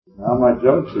Now my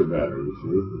jokes are better, you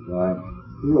see, because I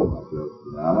feel my jokes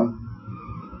now.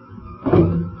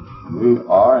 We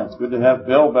are, and it's good to have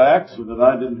Bill back so that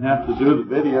I didn't have to do the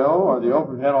video or the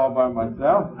overhead all by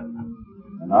myself.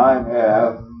 And I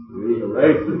have the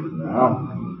erasers now.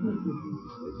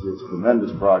 It's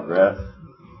tremendous progress.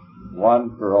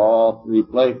 One for all three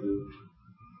places.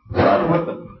 I put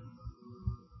them.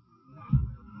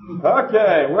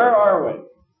 Okay, where are we?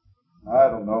 I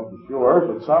don't know for sure,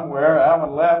 but somewhere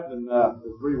Alan left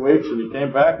for 3 weeks and he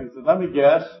came back and he said, let me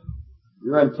guess,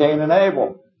 you're in Cain and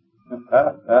Abel.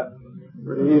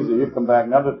 Pretty easy. You come back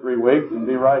another 3 weeks and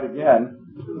be right again.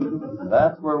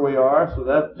 That's where we are, so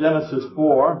that's Genesis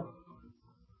 4.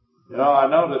 You know, I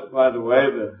noticed, by the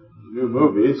way, the new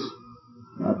movies.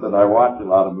 Not that I watch a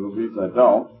lot of movies, I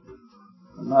don't.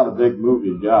 I'm not a big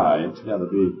movie guy. It's got to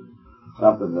be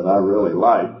something that I really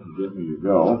like to get me to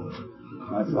go.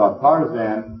 I saw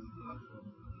Tarzan.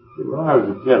 When I was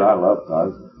a kid, I loved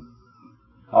Tarzan.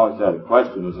 I always had a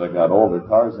question as I got older.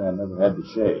 Tarzan never had to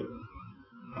shave.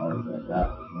 I always had that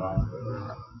was my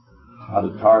favorite. How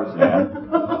did Tarzan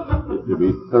get to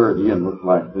be 30 and look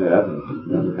like that and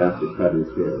never have to cut his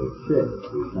hair or shave?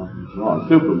 Something's wrong.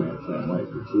 Superman, same way.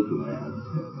 But Superman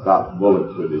stops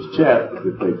bullets with his chest, but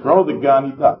if they throw the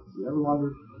gun, he ducks. You ever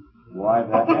wonder why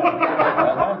that happened?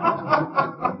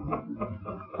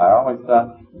 I always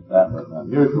thought that was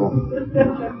unusual.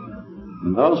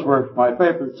 And those were my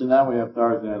favorites, and now we have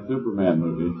Tarzan and Superman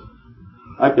movies.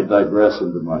 I could digress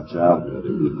into my childhood if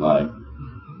you'd like.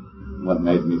 What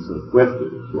made me so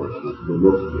twisted, of course, was the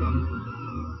look game.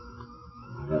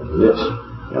 I have this.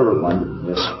 You ever wondered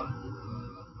this?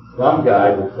 Some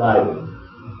guy decided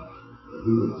that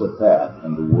he would put that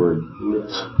in the word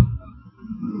list.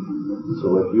 So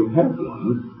if you had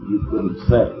one, you couldn't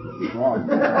say it was wrong.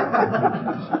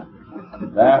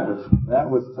 That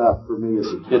was tough for me as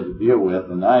a kid to deal with,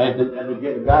 and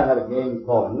the guy had a game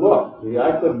called Look. See,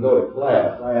 I couldn't go to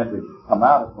class. I had to come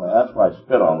out of class. That's why I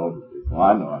spit all over people.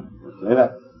 I know I'm going to say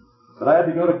that. But I had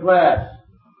to go to class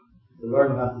to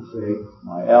learn how to say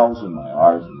my L's and my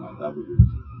R's and my W's.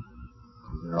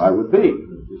 And there I would be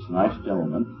with this nice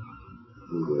gentleman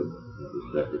who would have his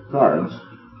deck of cards.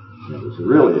 It was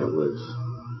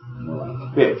more like a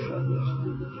fish, I guess.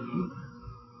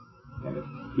 And if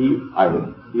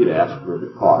he'd ask for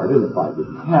the card, and if I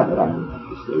didn't have it, I would have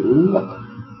to say, look.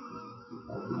 If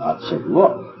I did not say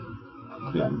look,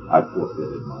 then I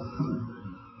forfeited my turn.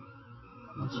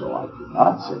 And so I did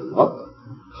not say look,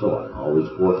 so I always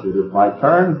forfeited my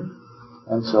turn,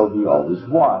 and so he always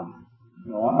won.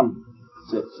 You know, I'm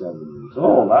 6, 7 years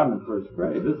old. I'm in first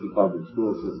grade. This is the public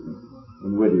school system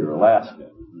in Whittier, Alaska.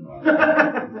 You know,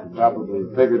 I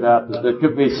probably figured out that there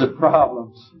could be some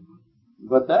problems.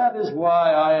 But that is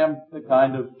why I am the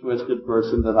kind of twisted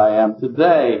person that I am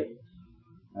today.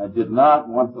 I did not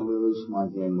want to lose my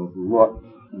game of look,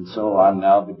 and so I'm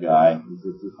now the guy who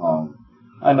sits at home.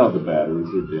 I know the batteries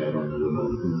are dead on the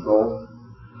remote control,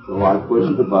 so I push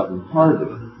the button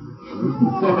harder.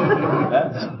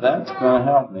 That's going to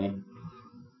help me.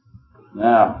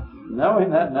 Now, knowing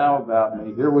that now about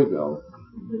me, here we go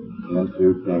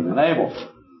into Cain and Abel.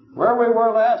 Where we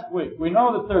were last week, we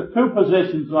know that there are 2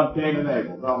 positions on Cain and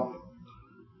Abel, don't we?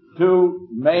 2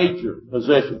 major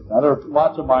positions. Now, there are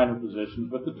lots of minor positions,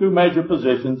 but the 2 major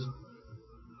positions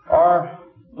are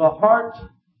the heart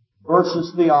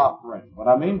versus the offering. What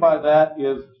I mean by that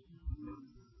is,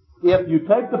 if you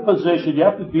take the position, you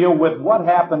have to deal with what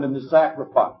happened in the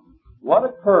sacrifice. What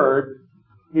occurred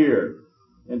here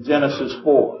in Genesis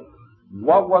 4?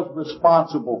 What was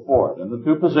responsible for it? And the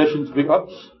 2 positions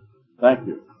thank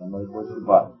you. Somebody pushed the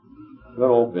button. Good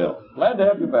old Bill. Glad to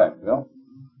have you back, Bill.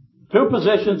 2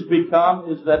 positions become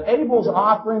is that Abel's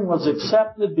offering was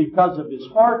accepted because of his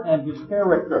heart and his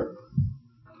character.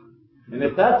 And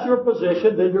if that's your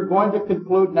position, then you're going to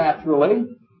conclude naturally,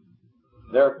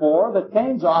 therefore, that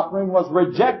Cain's offering was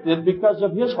rejected because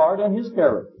of his heart and his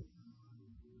character.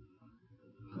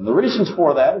 And the reasons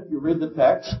for that, if you read the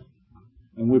text,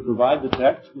 and we provide the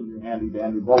text in your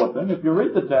handy-dandy bulletin, if you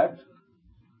read the text,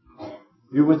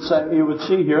 you would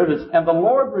see here that, and the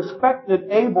Lord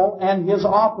respected Abel and his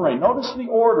offering. Notice the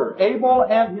order. Abel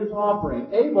and his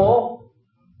offering. Abel,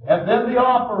 and then the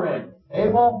offering.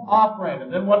 Abel, offering.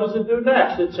 And then what does it do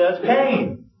next? It says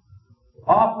Cain,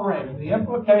 offering. And the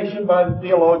implication by the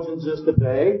theologians is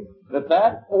today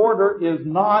that order is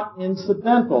not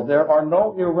incidental. There are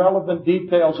no irrelevant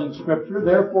details in Scripture.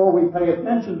 Therefore, we pay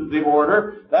attention to the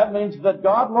order. That means that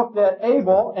God looked at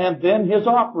Abel and then his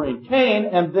offering. Cain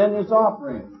and then his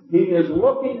offering. He is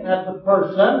looking at the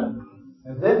person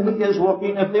And then he is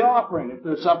looking at the offering. If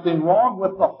there's something wrong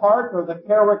with the heart or the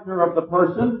character of the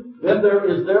person, then there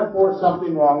is therefore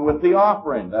something wrong with the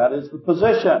offering. That is the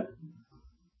position.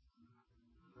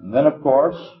 And then, of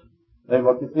course, they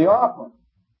look at the offering.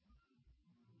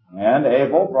 And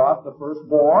Abel brought the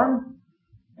firstborn,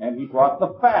 and he brought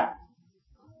the fat.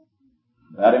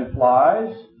 That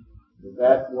implies that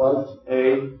that was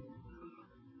a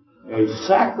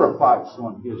sacrifice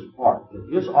on his part, that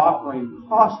his offering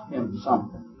cost him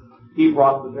something. He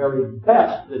brought the very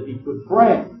best that he could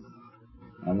bring.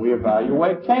 And we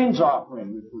evaluate Cain's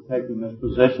offering, which we're taking this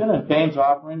position, and Cain's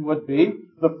offering would be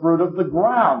the fruit of the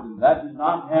ground, and that did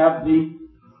not have the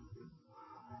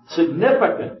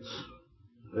significance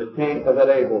that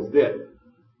Abel's did.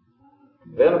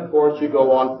 Then, of course, you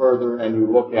go on further and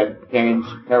you look at Cain's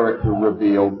character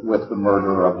revealed with the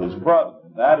murder of his brother.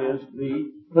 That is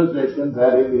the position,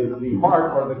 that it is the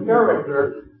heart or the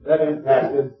character that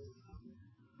impacted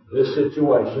this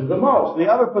situation the most.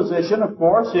 The other position, of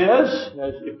course, is,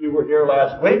 as if you were here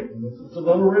last week, and this is a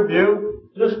little review,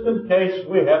 just in case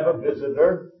we have a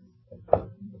visitor.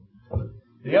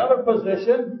 The other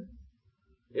position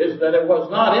is that it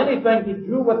was not anything to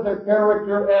do with their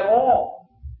character at all.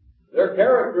 Their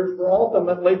characters were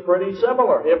ultimately pretty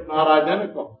similar, if not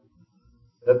identical.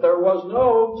 That there was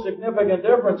no significant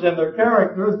difference in their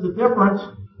characters. The difference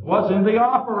was in the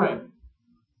offering.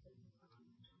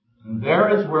 And there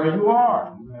is where you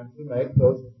are. You have to make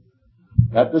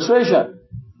that decision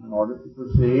in order to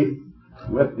proceed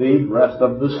with the rest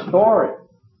of the story.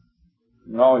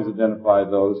 You can always identify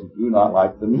those who do not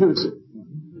like the music.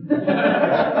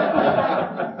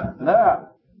 Now,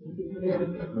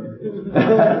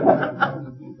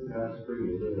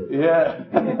 yeah.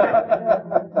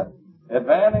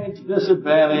 Advantage,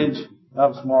 disadvantage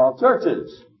of small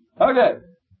churches. Okay.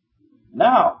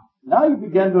 Now you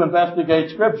begin to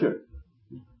investigate Scripture.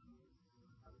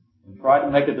 And try to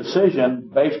make a decision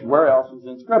based where else is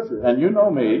in Scripture. And you know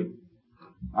me.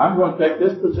 I'm going to take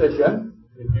this position,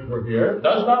 if you were here. It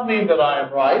does not mean that I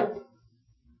am right.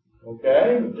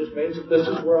 Okay? It just means that this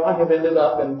is where I have ended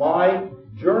up in my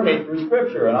journey through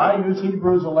Scripture. And I use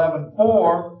Hebrews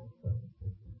 11:4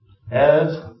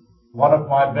 as one of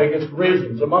my biggest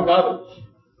reasons, among others.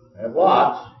 I have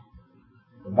lots.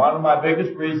 But one of my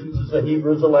biggest reasons is the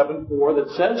Hebrews 11:4 that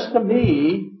says to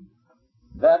me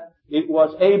that it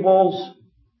was Abel's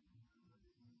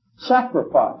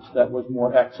sacrifice that was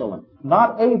more excellent.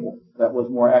 Not Abel that was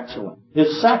more excellent.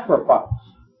 His sacrifice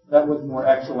that was more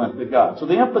excellent to God. So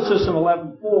the emphasis in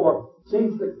 11:4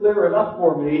 seems to clear it up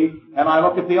for me, and I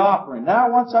look at the offering. Now,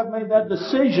 once I've made that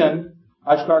decision,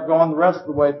 I start going the rest of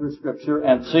the way through Scripture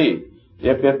and see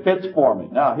if it fits for me.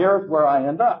 Now, here's where I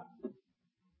end up.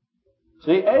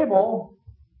 See, Abel,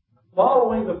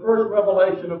 following the first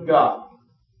revelation of God,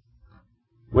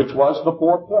 which was the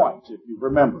 4 points, if you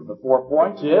remember. The 4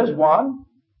 points is, 1,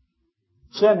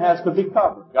 sin has to be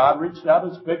covered. God reached out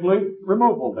his fig leaf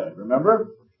removal day,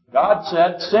 remember? God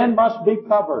said sin must be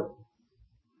covered.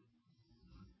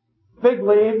 Fig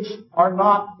leaves are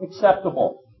not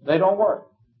acceptable. They don't work.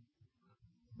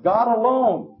 God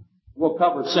alone will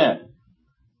cover sin.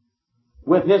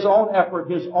 With his own effort,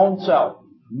 his own self.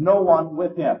 No one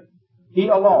with him. He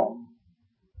alone.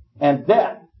 And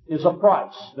death is a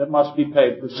price that must be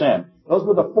paid for sin. Those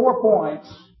were the 4 points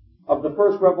of the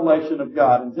first revelation of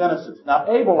God in Genesis. Now,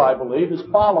 Abel, I believe, is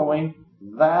following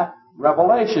that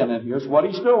revelation. And here's what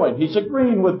he's doing. He's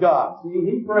agreeing with God.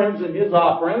 See, he brings in his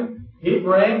offering, he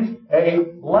brings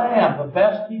a lamb, the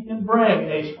best he can bring,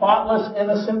 a spotless,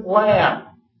 innocent lamb.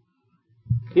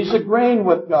 He's agreeing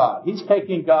with God. He's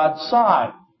taking God's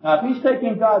side. Now, if he's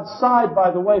taking God's side, by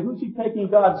the way, who's he taking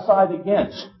God's side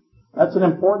against? That's an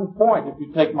important point if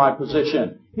you take my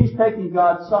position. He's taking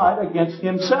God's side against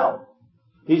himself.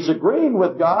 He's agreeing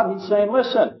with God. He's saying,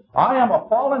 listen, I am a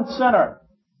fallen sinner.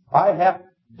 I have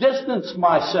distanced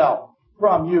myself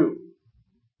from you.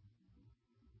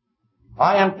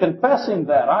 I am confessing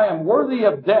that. I am worthy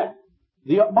of death.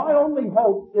 My only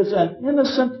hope is an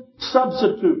innocent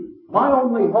substitute. My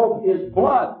only hope is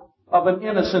blood of an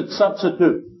innocent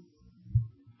substitute.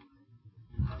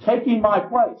 Taking my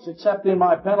place, accepting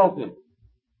my penalty.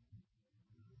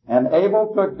 And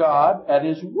Abel took God at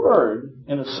his word,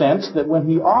 in a sense, that when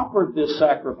he offered this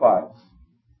sacrifice,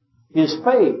 his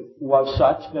faith was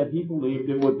such that he believed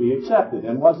it would be accepted.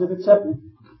 And was it accepted?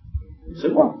 Yes,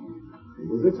 it was. It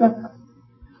was accepted.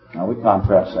 Now we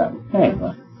contrast that with Cain,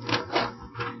 right?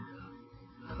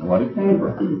 And what did Cain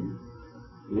bring?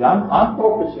 See, I'm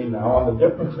focusing now on the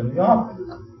difference in the offering.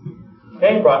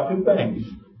 Cain brought 2 things,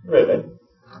 really.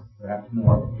 Perhaps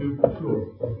more, 2 for sure.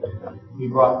 He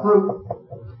brought fruit.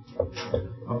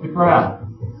 of the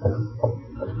ground.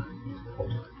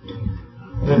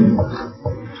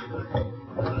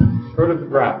 Fruit of the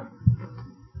ground.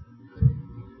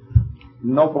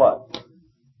 No blood.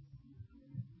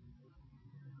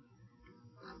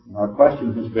 Our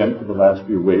question has been for the last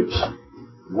few weeks,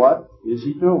 what is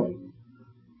he doing?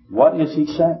 What is he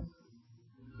saying?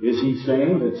 Is he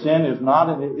saying that sin is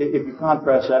not, if you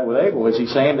contrast that with Abel, is he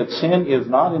saying that sin is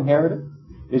not inherited?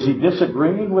 Is he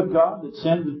disagreeing with God that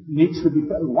sin needs to be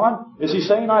one? Is he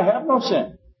saying, I have no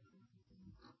sin?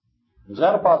 Is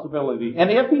that a possibility? And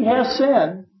if he has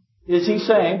sin, is he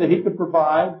saying that he could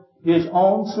provide his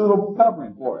own suitable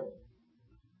covering for it?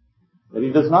 That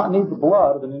he does not need the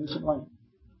blood of an innocent lamb?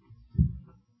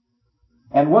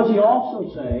 And was he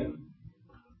also saying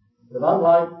that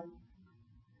unlike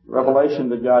the revelation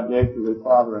that God gave to his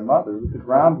father and mother, the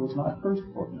ground was not cursed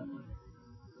for him?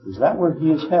 Is that where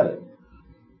he is headed?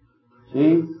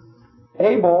 See,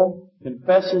 Abel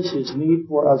confesses his need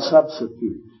for a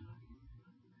substitute.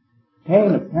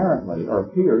 Cain apparently, or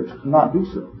appears, to not do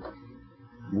so.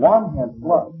 One has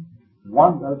blood,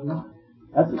 one does not.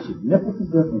 That's a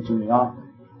significant difference in the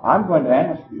offering. I'm going to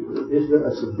ask you, is there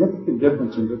a significant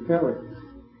difference in their character?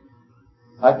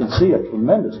 I can see a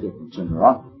tremendous difference in their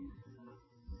offering.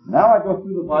 Now I go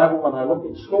through the Bible and I look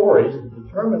at stories to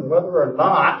determine whether or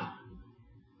not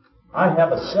I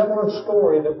have a similar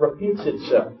story that repeats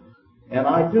itself. And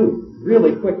I do,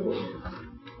 really quickly.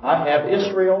 I have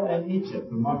Israel and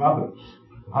Egypt, among others.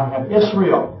 I have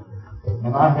Israel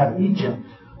and I have Egypt.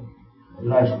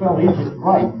 Did I spell Egypt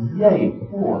right? Yea,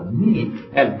 for me.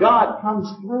 And God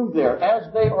comes through there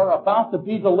as they are about to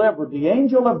be delivered. The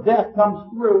angel of death comes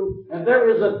through, and there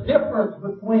is a difference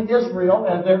between Israel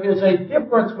and there is a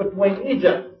difference between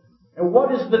Egypt. And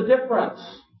what is the difference?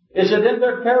 Is it in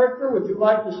their character? Would you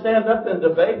like to stand up and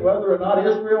debate whether or not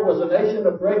Israel was a nation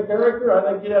of great character?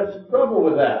 I think you'd have some trouble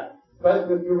with that.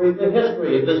 Especially if you read the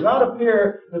history. It does not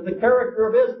appear that the character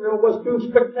of Israel was too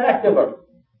spectacular.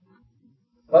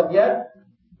 But yet,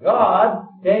 God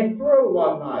came through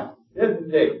one night,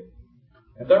 didn't he?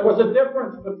 And there was a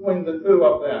difference between the two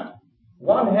of them.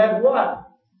 One had what?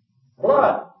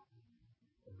 Blood.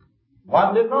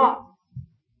 One did not.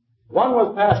 One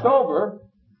was passed over,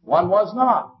 one was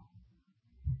not.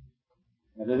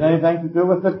 And did anything to do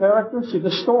with the character? See,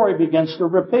 the story begins to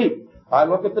repeat. I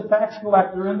look at the tax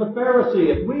collector and the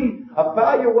Pharisee, and we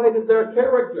evaluated their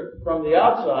character from the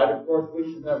outside. Of course,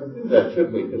 we should never do that,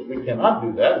 should we? Because we cannot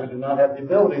do that. We do not have the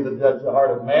ability to judge the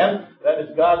heart of man. That is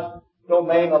God's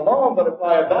domain alone. But if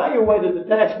I evaluated the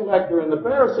tax collector and the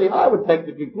Pharisee, I would take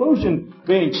the conclusion,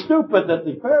 being stupid, that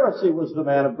the Pharisee was the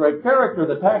man of great character.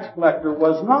 The tax collector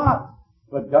was not.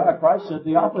 But Christ said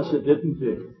the opposite, didn't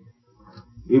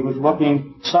he? He was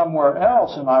looking somewhere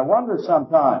else, and I wonder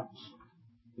sometimes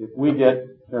if we get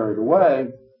carried away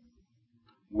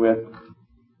with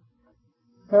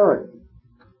character.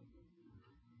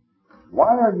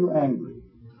 Why are you angry?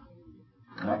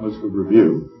 That was the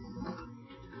review.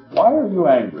 Why are you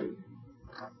angry?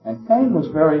 And Cain was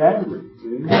very angry.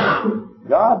 See?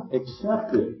 God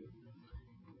accepted,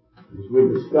 as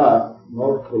we discussed,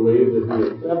 most believe that he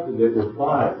accepted it with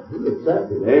fire. He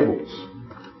accepted Abel's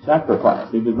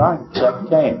sacrifice. He did not accept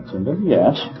Cain's. And then he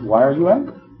asked, why are you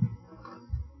angry?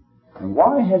 And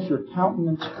why has your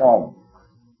countenance fallen?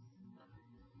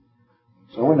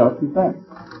 So we know two things.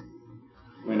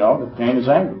 We know that Cain is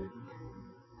angry.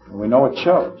 And we know it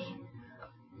shows.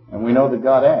 And we know that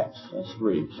God asks. That's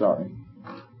 3, sorry.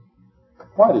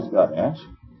 Why does God ask?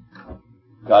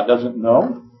 God doesn't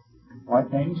know why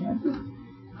Cain is angry.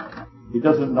 He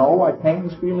doesn't know why Cain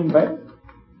is feeling bad.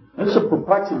 This is a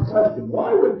perplexing question.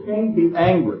 Why would Cain be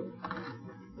angry?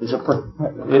 It is a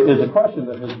question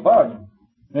that has bugged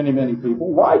many, many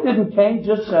people. Why didn't Cain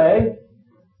just say,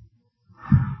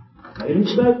 made a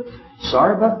mistake,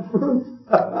 sorry about the fruit,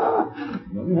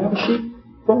 let me have a sheep,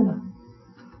 boom,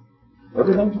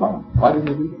 everything's fine. Why didn't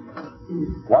he do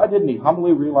that? Why didn't he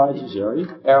humbly realize his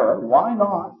error? Why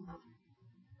not?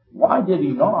 Why did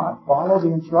he not follow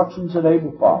the instructions that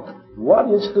Abel followed?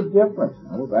 What is the difference?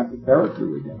 Now we're back to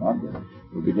character again, aren't we?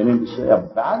 We're beginning to say,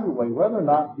 evaluate whether or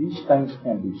not these things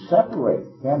can be separated.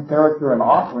 Can character and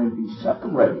offering be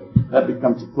separated? That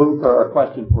becomes a clue or a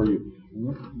question for you.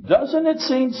 Doesn't it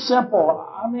seem simple?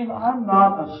 I mean, I'm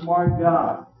not a smart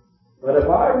guy. But if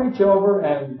I reach over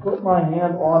and put my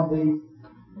hand on the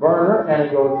burner and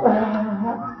it goes,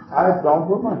 I don't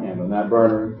put my hand on that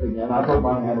burner again. I put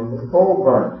my hand on the coal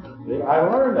burner. See, I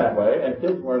learned that way, and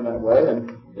kids learn that way.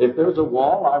 And if there's a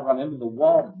wall, I run into the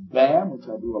wall, bam, which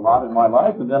I do a lot in my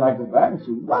life, and then I go back and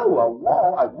say, whoa, a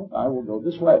wall, I think I will go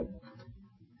this way.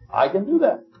 I can do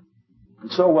that.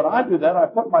 And so when I do that, I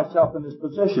put myself in this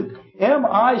position. Am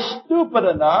I stupid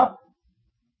enough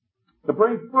to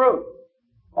bring fruit?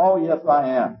 Oh, yes, I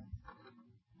am.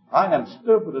 I am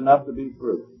stupid enough to be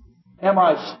fruit. Am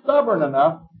I stubborn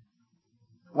enough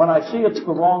when I see it's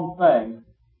the wrong thing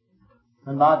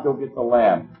to not go get the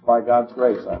lamb? By God's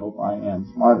grace, I hope I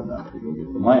am smart enough to go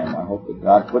get the lamb. I hope that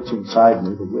God puts inside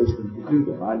me the wisdom to do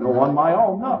that. I know on my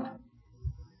own, no.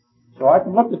 So I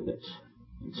can look at this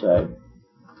and say,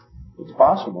 it's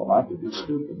possible I could be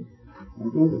stupid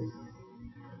and do this.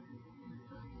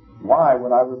 Why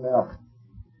would I rebel?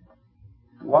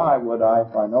 Why would I,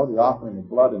 if I know the offering of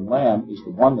blood and lamb is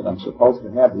the one that I'm supposed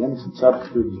to have, the innocent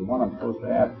substitute is the one I'm supposed to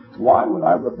have, why would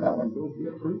I rebel and go be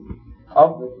a fruit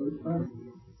of the fruit tree?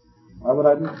 Why would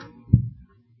I do that?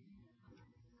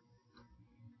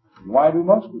 Why do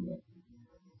most rebel?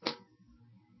 I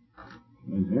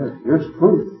mean, here's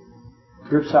truth.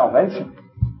 Here's salvation.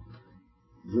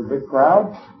 Is there a big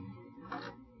crowd?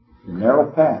 It's a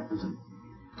narrow path, isn't it?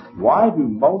 Why do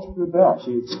most rebel?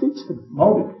 See, it speaks to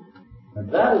motive. And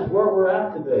that is where we're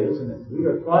at today, isn't it? We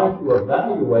are trying to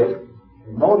evaluate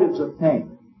the motives of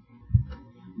Cain.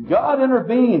 God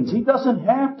intervenes. He doesn't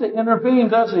have to intervene,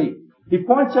 does he? He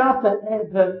points out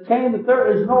that Cain, that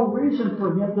there is no reason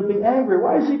for him to be angry.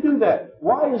 Why does he do that?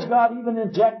 Why is God even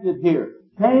injected here?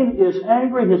 Cain is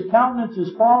angry. His countenance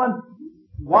is fallen.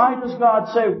 Why does God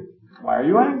say, why are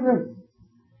you angry?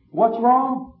 What's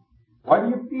wrong? Why do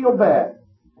you feel bad?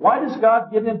 Why does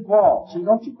God get involved? See,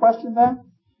 don't you question that?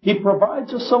 He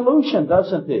provides a solution,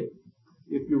 doesn't he?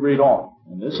 If you read on.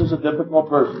 And this is a difficult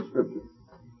verse in Scripture.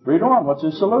 Read on. What's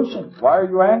his solution? Why are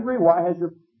you angry? Why has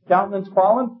your countenance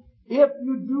fallen? If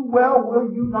you do well,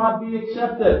 will you not be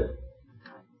accepted?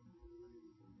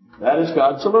 That is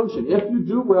God's solution. If you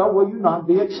do well, will you not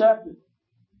be accepted?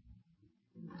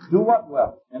 Do what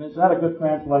well? And is that a good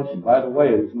translation? By the way,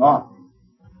 it is not.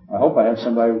 I hope I have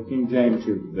somebody with King James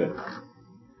here today.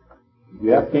 If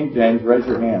you have King James, raise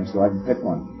your hand so I can pick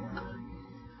one.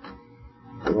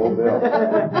 Good old Bill.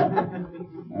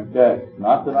 Okay.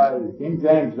 Not that King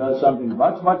James does something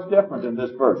much, much different in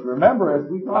this verse. Remember,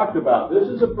 as we talked about, this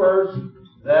is a verse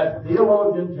that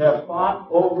theologians have fought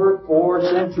over for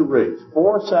centuries.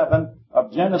 4:7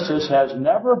 of Genesis has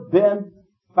never been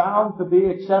found to be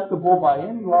acceptable by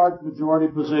any large majority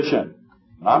position.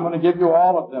 And I'm going to give you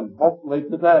all of them, hopefully,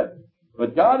 today.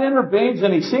 But God intervenes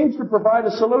and He seems to provide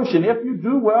a solution. If you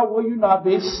do well, will you not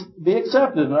be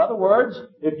accepted? In other words,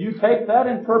 if you take that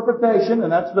interpretation,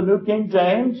 and that's the New King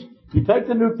James, you take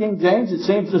the New King James, it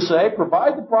seems to say,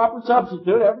 provide the proper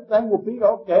substitute, everything will be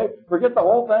okay, forget the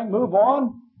whole thing, move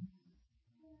on,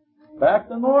 back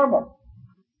to normal.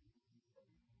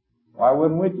 Why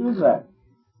wouldn't we do that?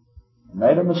 I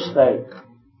made a mistake.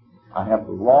 I have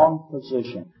the wrong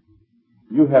position.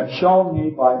 You have shown me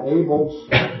by Abel's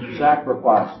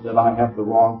sacrifice that I have the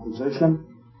wrong position.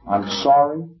 I'm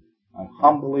sorry. I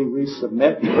humbly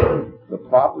resubmit the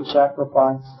proper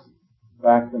sacrifice.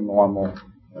 Back to normal.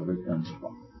 Everything's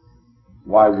fine.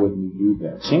 Why wouldn't he do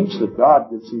that? Seems that God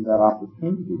gives him that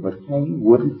opportunity, but Cain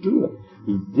wouldn't do it.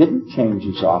 He didn't change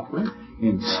his offering.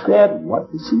 Instead,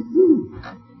 what does he do?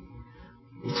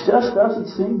 It just doesn't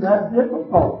seem that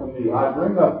difficult to me. I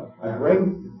bring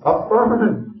a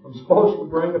fern. I'm supposed to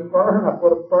bring a fern. I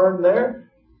put a fern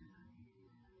there.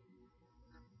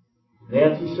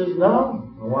 Nancy says, no,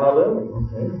 I want a lily.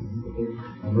 Okay.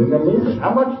 I bring a lily.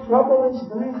 How much trouble is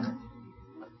that?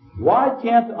 Why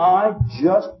can't I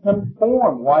just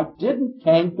conform? Why didn't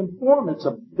Cain conform? It's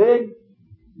a big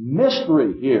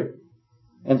mystery here.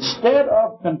 Instead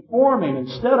of conforming,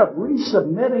 instead of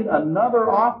resubmitting another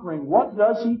offering, what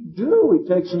does he do?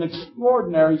 He takes an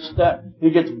extraordinary step.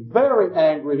 He gets very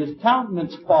angry. His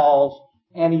countenance falls.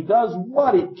 And he does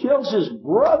what? He kills his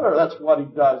brother. That's what he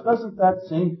does. Doesn't that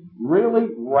seem really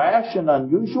rash and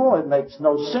unusual? It makes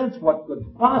no sense what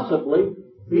could possibly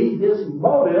be his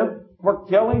motive for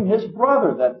killing his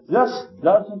brother. That just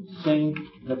doesn't seem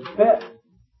to fit.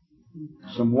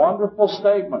 Some wonderful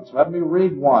statements. Let me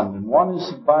read one. And one is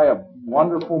by a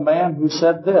wonderful man who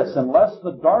said this: unless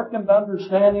the darkened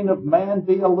understanding of man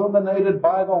be illuminated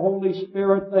by the Holy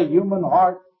Spirit, the human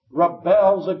heart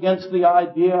rebels against the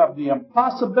idea of the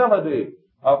impossibility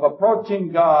of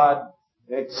approaching God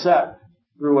except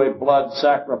through a blood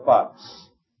sacrifice.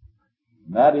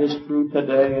 And that is true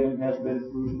today, and it has been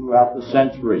true throughout the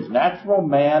centuries. Natural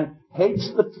man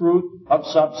hates the truth of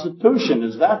substitution.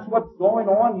 Is that what's going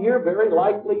on here? Very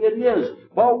likely it is.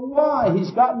 But why?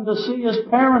 He's gotten to see his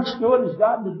parents do it. He's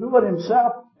gotten to do it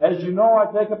himself. As you know,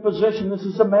 I take a position. This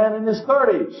is a man in his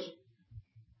 30s.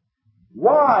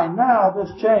 Why now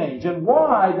this change? And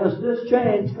why does this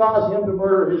change cause him to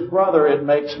murder his brother? It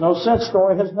makes no sense.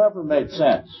 Story has never made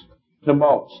sense to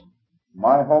most.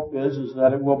 My hope is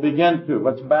that it will begin to.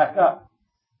 Let's back up.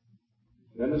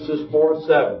 Genesis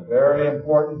 4:7, very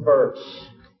important verse.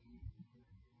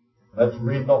 Let's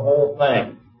read the whole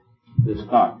thing this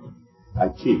time. I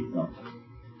cheat, don't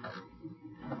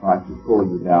I? Trying to pull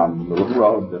you down the little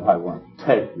road that I want to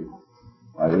take you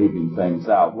by leaving things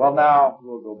out. Well, now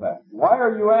we'll go back. Why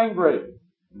are you angry?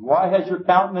 Why has your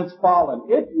countenance fallen?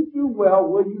 If you do well,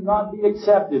 will you not be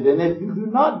accepted? And if you do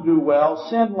not do well,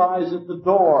 sin lies at the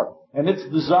door, and its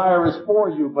desire is for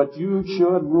you, but you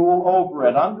should rule over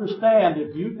it. Understand,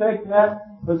 if you take that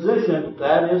position,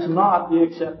 that is not the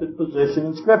accepted position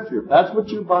in Scripture. If that's what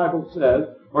your Bible says,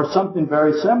 or something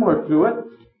very similar to it,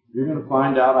 you're going to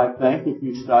find out, I think, if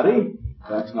you study,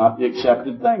 that's not the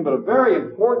accepted thing. But a very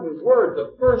important word,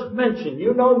 the first mention.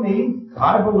 You know me,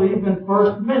 I believe in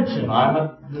first mention.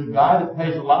 I'm the guy that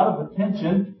pays a lot of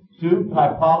attention to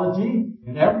typology,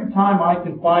 and every time I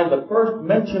can find the first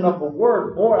mention of a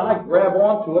word, boy, I grab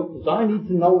onto it because I need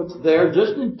to know it's there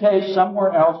just in case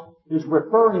somewhere else is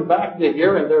referring back to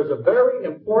here, and there's a very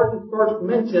important first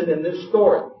mention in this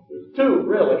story. There's two,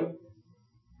 really.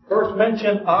 First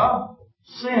mention of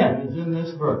sin is in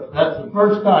this verse. That's the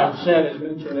first time sin is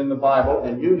mentioned in the Bible,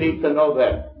 and you need to know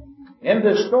that. In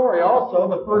this story also,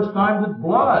 the first time that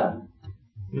blood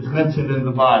is mentioned in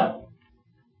the Bible.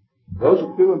 Those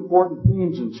are two important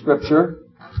themes in Scripture,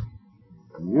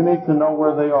 and you need to know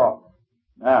where they are.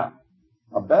 Now,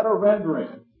 a better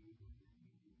rendering,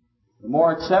 the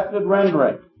more accepted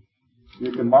rendering.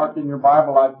 You can mark in your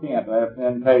Bible, I can't. I have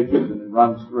 10 pages, and it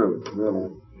runs through. It's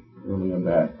really a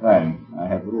bad thing. I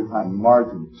have little tiny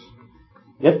margins.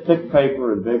 Get thick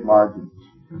paper and big margins.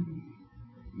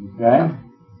 Okay?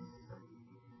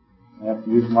 I have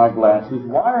to use my glasses.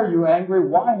 Why are you angry?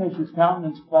 Why has your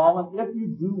countenance fallen? If you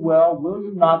do well, will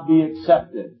you not be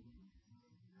accepted?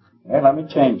 Okay, let me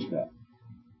change that.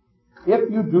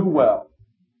 If you do well,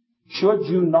 should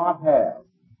you not have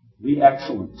the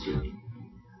excellency?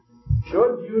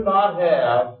 Should you not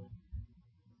have...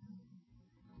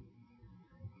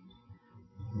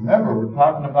 Remember, we're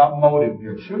talking about motive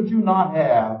here. Should you not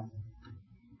have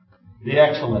the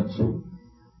excellency?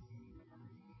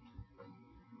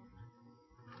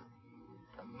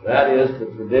 That is the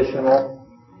traditional,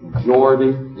 majority,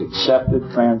 accepted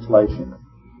translation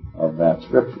of that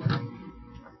Scripture.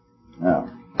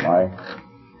 Now, my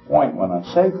point when I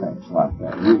say things like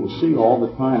that, you will see all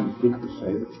the time that people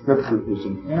say that Scripture is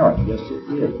inerrant. Yes,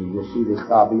 it is. And you'll see this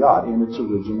caveat in its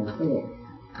original form.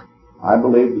 I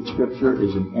believe that Scripture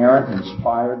is inerrant,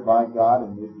 inspired by God,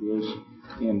 and it is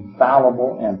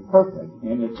infallible and perfect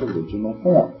in its original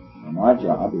form. And my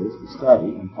job is to study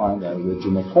and find that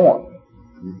original form.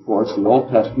 And of course, the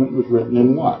Old Testament was written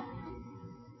in what?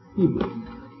 Hebrew.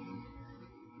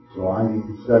 So I need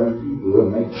to study Hebrew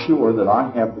and make sure that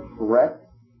I have the correct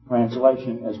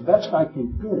translation as best I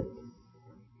can get it.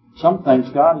 Some things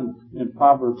God in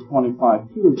Proverbs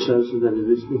 25:2 says that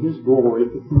it is to His glory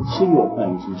to conceal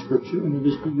things in Scripture, and it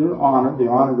is to your honor, the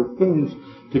honor of kings,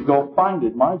 to go find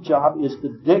it. My job is to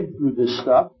dig through this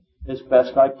stuff as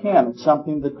best I can. It's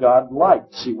something that God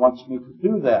likes. He wants me to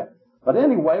do that. But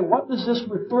anyway, what does this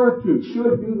refer to?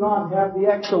 Should you not have the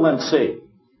excellency?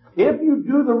 If you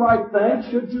do the right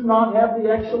thing, should you not have the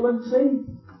excellency?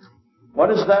 What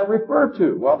does that refer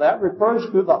to? Well, that refers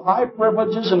to the high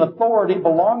privileges and authority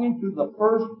belonging to the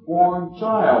firstborn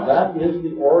child. That is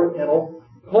the Oriental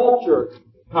culture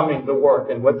coming to work.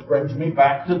 And which brings me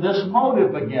back to this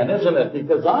motive again, isn't it?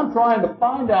 Because I'm trying to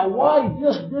find out why He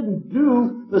just didn't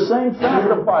do the same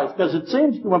sacrifice. Because it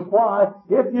seems to imply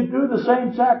if you do the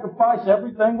same sacrifice,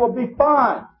 everything will be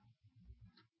fine.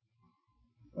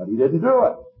 But He didn't do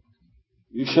it.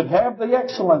 You should have the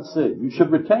excellency. You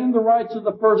should retain the rights of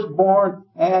the firstborn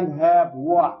and have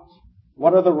what?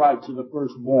 What are the rights of the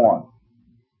firstborn?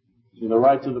 See, the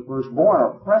rights of the firstborn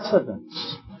are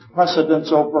precedence.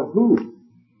 Precedence over who?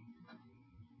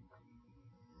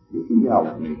 You can yell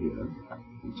at me here.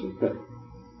 It's okay.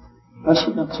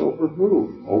 Precedence over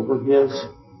who? Over his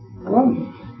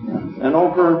brothers. Yeah. And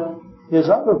over his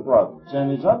other brothers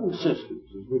and his other sisters.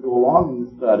 As we go along in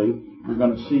the study, you're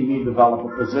going to see me develop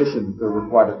a position. There were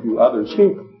quite a few others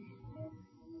here.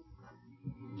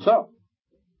 So,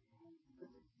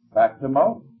 back to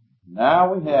Moses.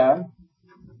 Now we have,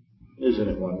 isn't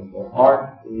it wonderful?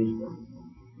 Art is,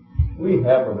 we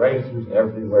have erasers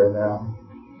everywhere now.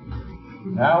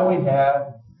 Now we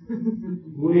have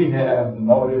the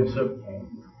motives of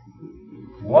Cain.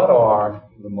 What are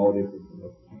the motives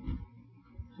of Cain?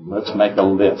 So let's make a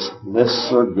list.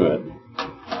 Lists are good.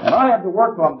 And I had to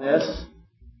work on this.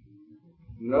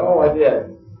 No, I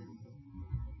did.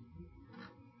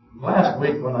 Last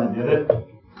week when I did it,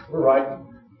 we're right.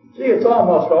 See, it's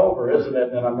almost over, isn't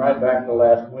it? And I'm right back to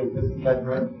last week. Isn't that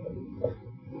great?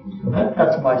 That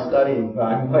cuts my studying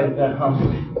time right down.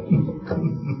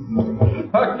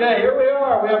 Okay, here we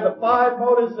are. We have the 5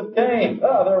 motives of Cain.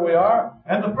 Oh, there we are.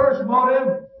 And the first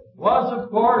motive was, of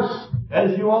course,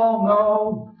 as you all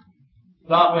know,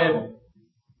 stop Abel.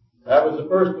 That was the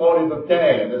first motive of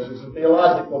Cain. This is a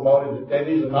theological motive of Cain.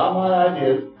 These are not my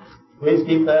ideas. Please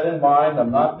keep that in mind. I'm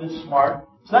not this smart.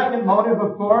 Second motive,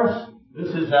 of course, this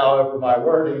is, however, my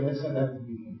wording, isn't it?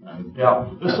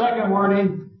 The second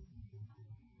wording,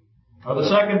 or the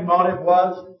second motive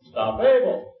was stop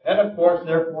Abel. And of course,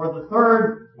 therefore, the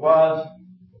third was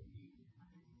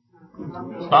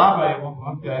stop Abel.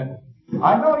 Okay.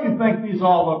 I know you think these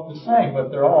all look the same, but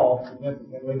they're all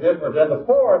significantly different. And the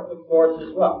fourth, of course,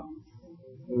 is what?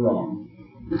 Wrong.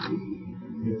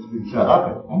 It's shut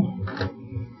up.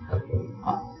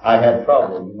 I had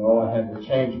trouble, you know. I had to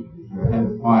change it. I had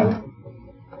to find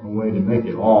a way to make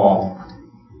it all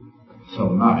so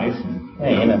nice and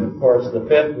clean. And of course, the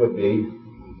fifth would be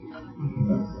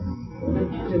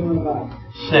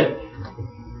sick.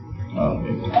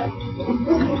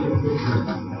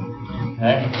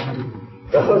 Okay.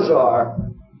 Those are,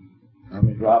 let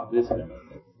me drop this in.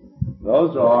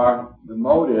 Those are the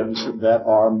motives that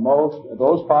are most,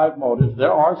 those 5 motives.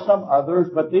 There are some others,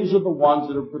 but these are the ones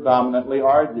that are predominantly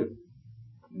argued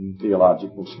in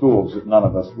theological schools that none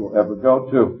of us will ever go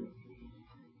to.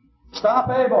 Stop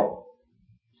Abel.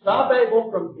 Stop Abel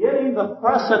from getting the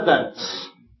precedence.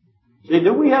 See,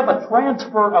 do we have a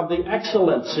transfer of the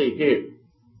excellency here?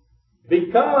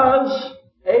 Because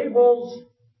Abel's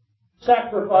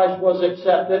sacrifice was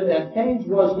accepted and Cain's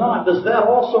was not, does that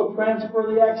also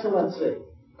transfer the excellency?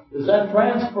 Does that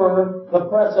transfer the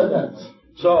precedence?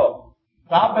 So,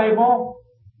 stop Abel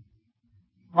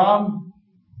from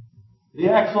the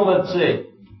excellency.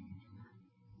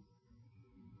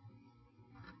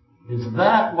 Is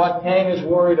that what Cain is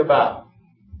worried about?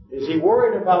 Is he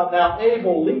worried about now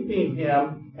Abel leaping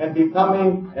him and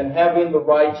becoming and having the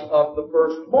rights of the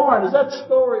firstborn? Has that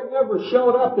story ever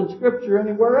showed up in Scripture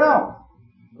anywhere else?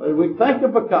 We can think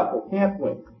of a couple, can't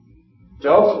we?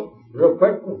 Joseph, real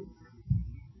quickly.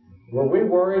 Were we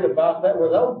worried about that? Were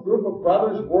those group of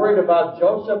brothers worried about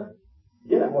Joseph?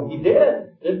 Yeah, well, he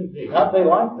did, didn't he? How'd they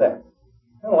like that?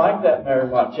 They don't like that very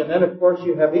much. And then, of course,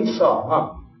 you have Esau,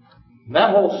 huh? And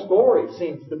that whole story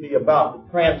seems to be about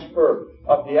the transfer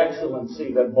of the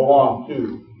excellency that belonged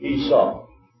to Esau.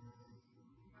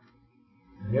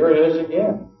 And here it is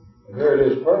again. Here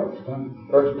it is first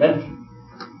mentioned.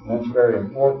 That's very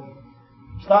important.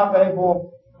 Stop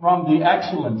Abel from the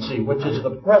excellency, which is the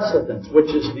precedence,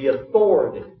 which is the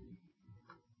authority.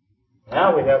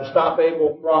 Now we have stop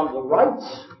Abel from the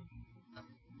rights,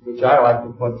 which I like to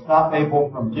put, stop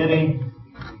Abel from getting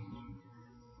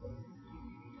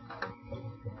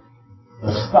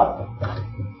the stuff.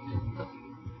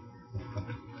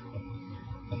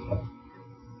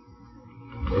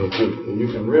 You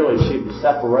can really see the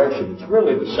separation. It's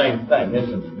really the same thing,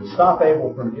 isn't it? To stop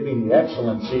Abel from getting the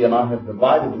excellency, and I have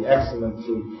divided the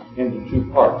excellency into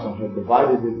 2 parts. I have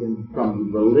divided it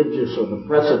from the religious or the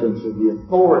precedence or the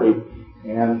authority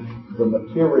and the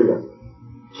material.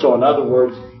 So in other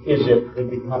words, it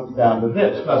becomes down to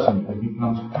this, doesn't it? It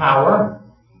becomes power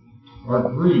or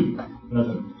greed,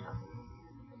 doesn't it?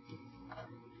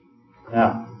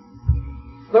 Now,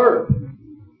 third,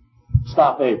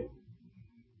 stop Abel.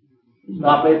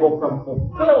 Stop Abel from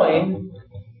fulfilling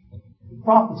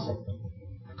prophecy.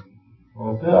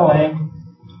 Fulfilling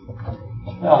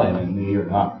spelling in the ear,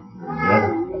 huh?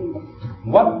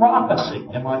 What prophecy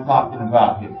am I talking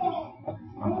about here?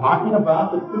 I'm talking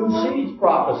about the 2 seeds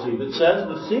prophecy that says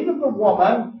the seed of the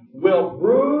woman will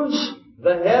bruise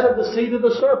the head of the seed of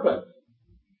the serpent.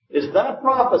 Is that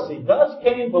prophecy? Does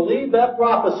Cain believe that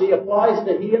prophecy applies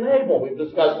to he and Abel? We've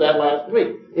discussed that last week.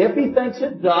 If he thinks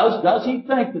it does he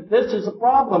think that this is a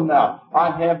problem now?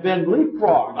 I have been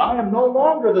leapfrogged. I am no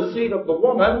longer the seed of the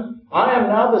woman. I am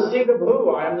now the seed of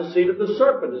who? I am the seed of the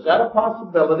serpent. Is that a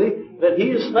possibility that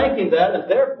he is thinking that, and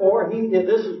therefore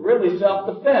this is really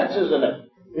self-defense, isn't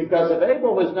it? Because if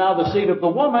Abel is now the seed of the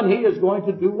woman, he is going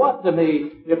to do what to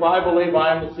me if I believe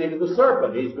I am the seed of the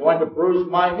serpent? He's going to bruise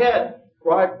my head.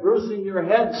 Right, bruising your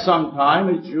head sometime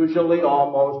is usually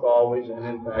almost always, and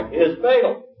in fact is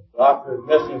fatal. Doctor is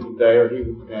missing today, or he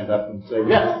would stand up and say,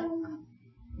 yes.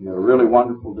 You had a really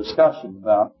wonderful discussion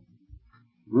about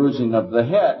bruising of the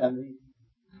head. And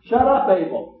shut up,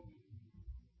 Abel.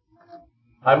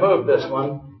 I moved this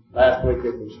one. Last week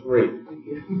it was 3.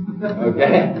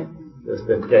 Okay? Just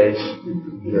in case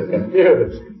you're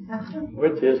confused.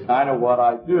 Which is kind of what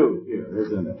I do here,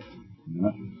 isn't it?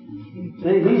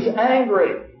 See, he's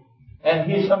angry. And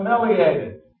he's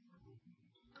humiliated.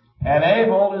 And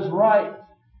Abel is right.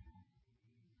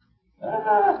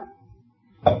 That's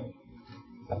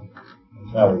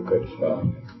how we fix stuff.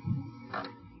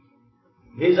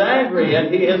 He's angry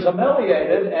and he is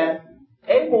humiliated, and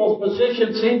Abel's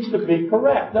position seems to be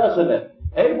correct, doesn't it?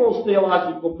 Abel's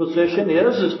theological position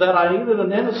is that I needed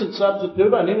an innocent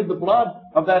substitute. I needed the blood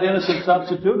of that innocent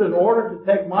substitute in order to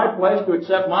take my place, to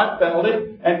accept my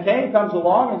penalty. And Cain comes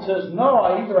along and says, no,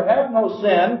 I either have no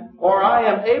sin or I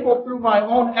am able through my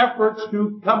own efforts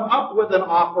to come up with an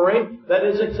offering that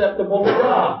is acceptable to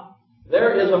God.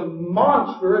 There is a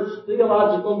monstrous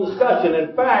theological discussion.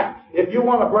 In fact, if you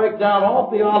want to break down all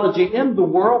theology in the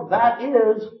world, that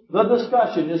is the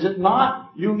discussion, is it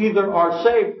not? You either are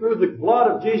saved through the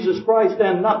blood of Jesus Christ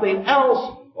and nothing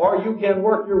else, or you can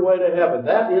work your way to heaven.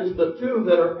 That is the two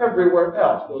that are everywhere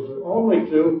else. Those are only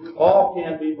two. All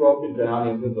can be broken down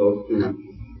into those two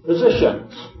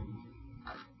positions.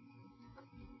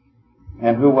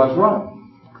 And who was right?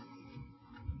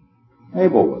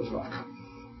 Abel was right.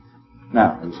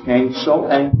 Now, is Cain so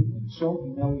angry and so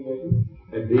humiliated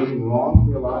at being wrong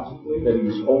theologically that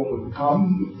he's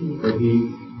overcome, that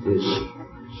he is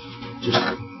just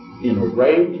in a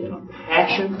rage, in a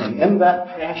passion, and in that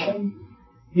passion,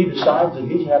 he decides that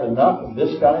he's had enough of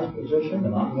this guy's position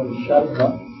and I'm going to shut him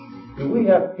up? Do we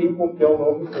have people killed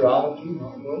over theology in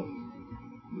our world?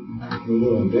 We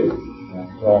do indeed.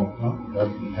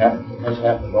 That has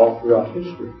happened all throughout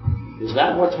history. Is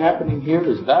that what's happening here?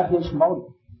 Is that his motive?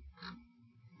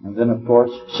 And then, of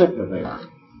course, sick of him.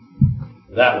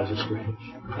 That was a strange.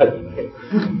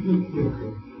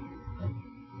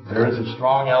 There is a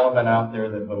strong element out there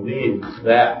that believes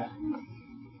that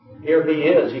here he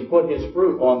is. He put his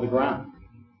fruit on the ground.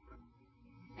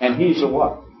 And he's a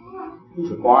what?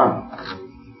 He's a farmer.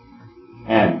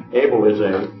 And Abel is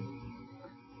a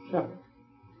shepherd.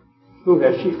 Who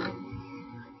has sheep?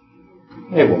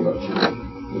 Abel does sheep.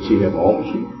 Does he have all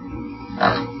the sheep?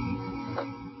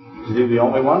 Is he the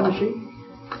only one with sheep?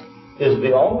 Is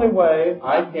the only way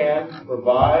I can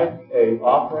provide an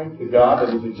offering to God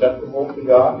that is acceptable to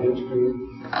God is to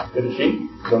get a sheep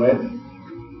from Abel?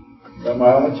 Is that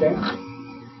my only chance?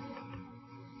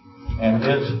 And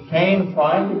is Cain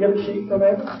trying to get a sheep from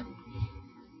Abel?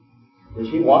 Does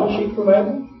he want a sheep from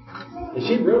Abel? Is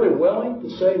he really willing to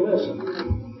say,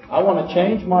 listen, I want to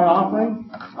change my offering.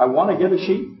 I want to get a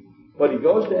sheep. But he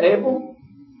goes to Abel.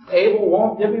 Abel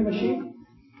won't give him a sheep.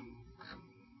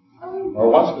 Or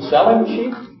wants to sell him a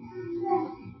sheep.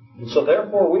 And so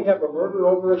therefore we have a murder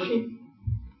over a sheep.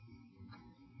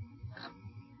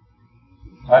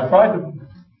 I tried to,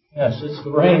 yes, it's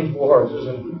the range wars,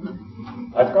 isn't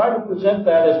it? I tried to present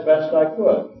that as best I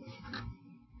could.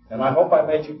 And I hope I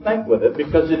made you think with it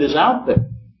because it is out there.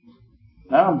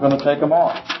 Now I'm going to take them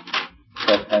off.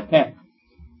 But I can't.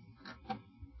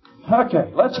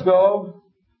 Okay, let's go.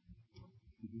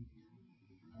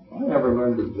 If I ever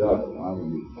learned to juggle, I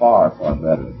would be far, far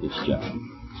better at this job.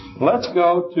 Let's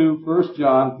go to 1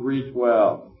 John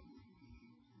 3:12.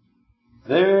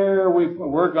 There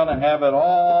we're going to have it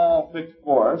all fixed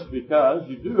for us because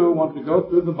you do want to go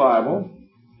through the Bible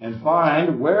and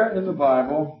find where in the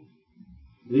Bible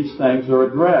these things are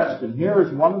addressed. And here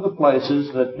is one of the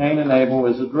places that Cain and Abel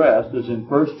is addressed, is in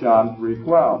 1 John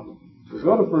 3:12. So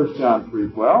go to 1 John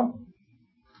 3:12.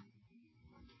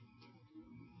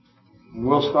 And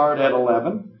we'll start at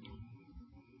 11.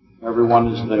 Everyone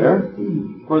is there.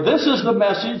 For this is the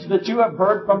message that you have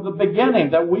heard from the beginning,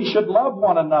 that we should love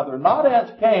one another, not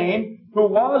as Cain, who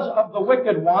was of the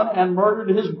wicked one and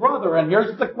murdered his brother. And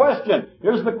here's the question.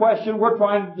 Here's the question we're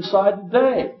trying to decide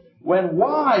today.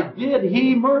 Why did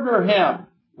he murder him?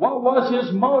 What was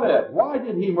his motive? Why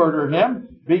did he murder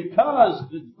him? Because,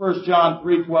 1 John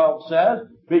 3:12 says,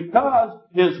 because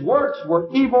his works were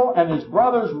evil and his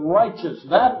brother's righteous.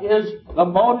 That is the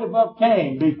motive of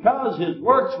Cain. Because his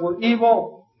works were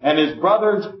evil and his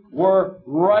brothers were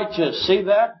righteous. See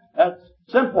that? That's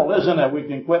simple, isn't it? We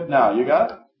can quit now. You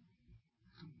got it?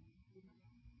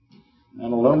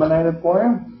 And illuminated for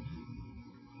you?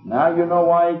 Now you know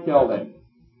why he killed him.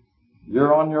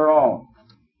 You're on your own.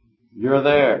 You're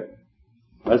there.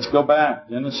 Let's go back.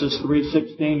 Genesis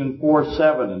 3:16 and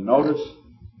 4:7 and notice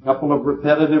a couple of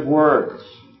repetitive words.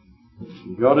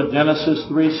 You go to Genesis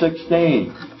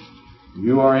 3:16.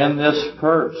 You are in this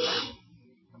curse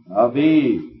of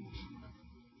Eve.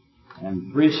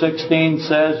 And 3:16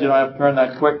 says, you don't have to turn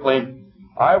that quickly,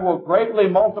 I will greatly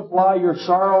multiply your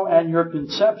sorrow and your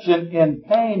conception. In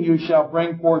pain you shall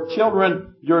bring forth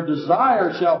children. Your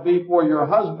desire shall be for your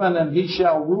husband, and he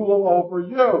shall rule over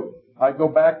you. I go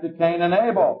back to Cain and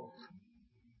Abel.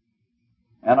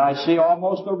 And I see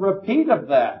almost a repeat of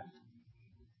that.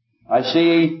 I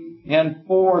see in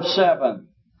 4:7.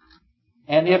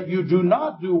 And if you do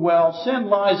not do well, sin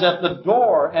lies at the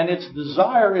door, and its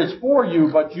desire is for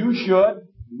you, but you should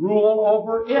rule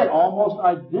over it. Almost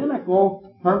identical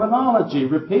terminology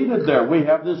repeated there. We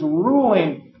have this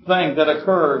ruling thing that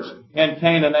occurs in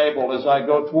Cain and Abel as I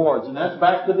go towards. And that's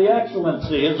back to the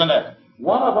excellency, isn't it?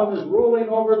 One of them is ruling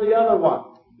over the other one.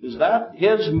 Is that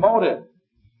his motive?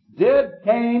 Did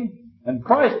Cain, and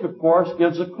Christ, of course,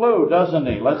 gives a clue, doesn't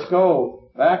he? Let's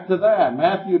go back to that.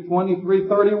 Matthew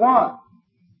 23:31.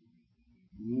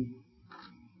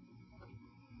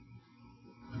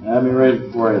 Let me read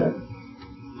it for you.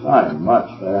 I'm much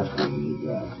faster than you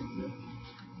guys.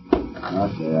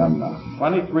 Okay, I'm not.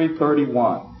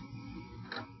 23:31.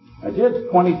 I did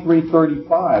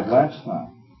 23:35 last time.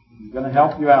 I'm going to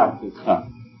help you out this time.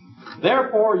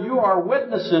 Therefore, you are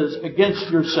witnesses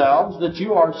against yourselves that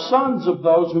you are sons of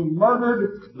those who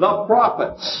murdered the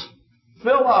prophets.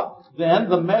 Fill up, then,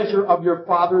 the measure of your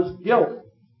father's guilt.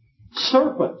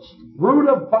 Serpents, brood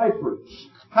of vipers,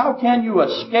 how can you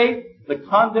escape the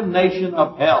condemnation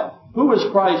of hell? Who is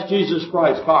Jesus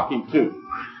Christ talking to?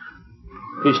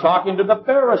 He's talking to the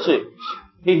Pharisees.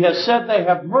 He has said they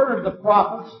have murdered the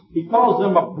prophets. He calls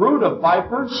them a brood of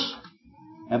vipers.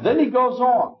 And then he goes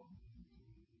on.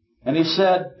 And he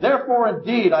said, therefore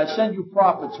indeed I send you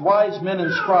prophets, wise men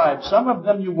and scribes. Some of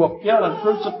them you will kill and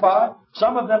crucify.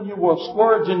 Some of them you will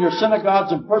scourge in your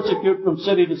synagogues and persecute from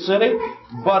city to city.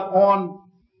 But on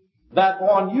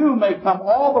you may come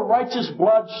all the righteous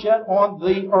blood shed on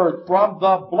the earth from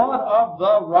the blood of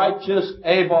the righteous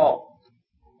Abel.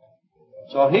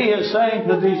 So he is saying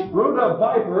to these brood of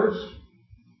vipers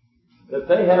that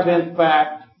they have in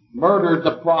fact murdered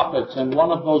the prophets, and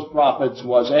one of those prophets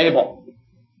was Abel.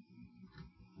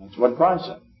 That's what Christ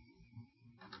said.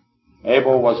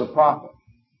 Abel was a prophet.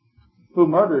 Who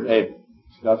murdered Abel?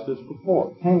 Discussed this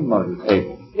before. Cain murdered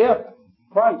Abel. If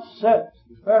Christ says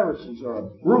the Pharisees are a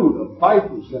brood of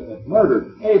vipers that have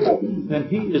murdered Abel, then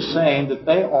he is saying that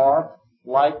they are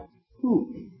like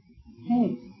who?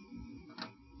 Cain.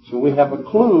 So we have a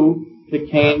clue to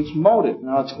Cain's motive.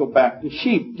 Now let's go back to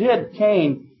sheep. Did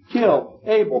Cain kill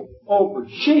Abel over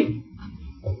sheep?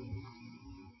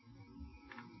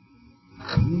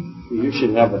 You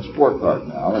should have a scorecard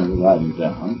now, and you're writing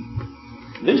down.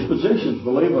 These positions,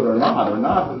 believe it or not, are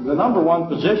not the number one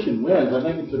position wins. I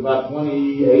think it's about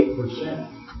 28%.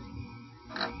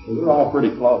 So they're all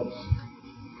pretty close.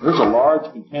 There's a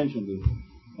large contingent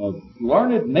of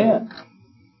learned men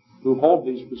who hold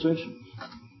these positions.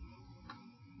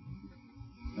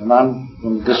 And I'm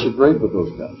going to disagree with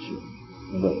those guys here.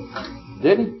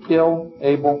 Did he kill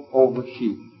Abel over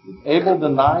sheep? Did Abel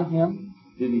deny him?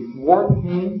 Did he thwart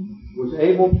Cain? Was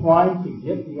Abel trying to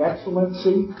get the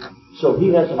excellency so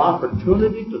he has an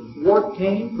opportunity to thwart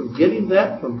Cain from getting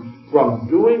that, from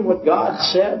doing what God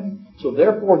said, so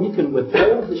therefore he can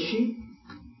withhold the sheep?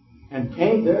 And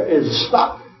Cain there is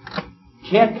stuck,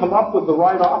 can't come up with the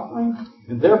right offering,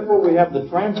 and therefore we have the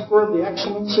transfer of the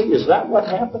excellency. Is that what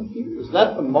happened here? Is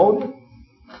that the motive?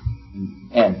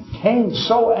 And Cain's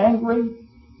so angry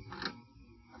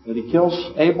that he kills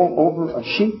Abel over a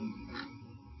sheep.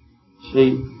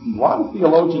 See, a lot of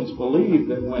theologians believe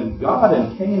that when God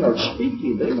and Cain are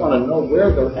speaking, they want to know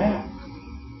where they're at.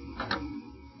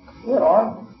 Where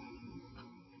are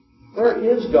they? Where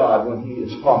is God when he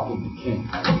is talking to Cain?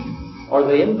 Are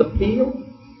they in the field?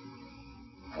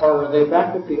 Or are they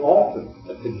back at the altar,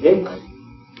 at the gate,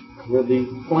 where the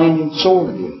flaming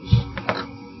sword is?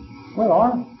 Where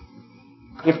are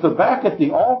they? If they're back at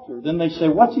the altar, then they say,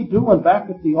 what's he doing back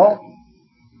at the altar?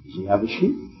 Does he have a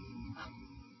sheep?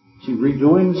 Is he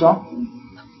redoing his offering?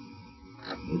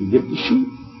 Did he get the sheep?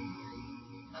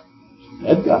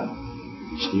 Dead guy.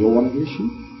 Did he steal one of his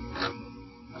sheep?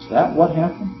 Is that what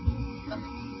happened?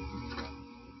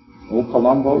 Old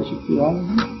Columbo's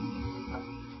theology?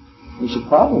 There's a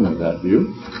problem with that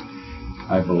view,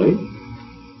 I believe.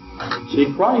 See,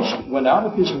 Christ went out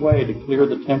of his way to clear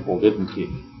the temple, didn't he?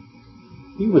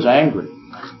 He was angry.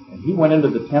 And he went into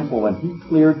the temple and he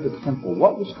cleared the temple.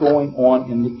 What was going on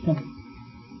in the temple?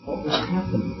 What was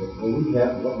happening there? Well, we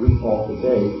have what we call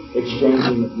today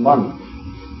exchanging of money.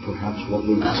 Perhaps what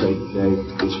we would say today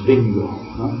is bingo.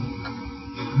 Huh?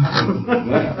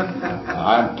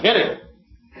 I'm kidding.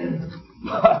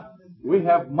 We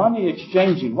have money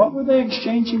exchanging. What were they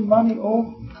exchanging money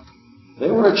over? They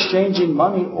were exchanging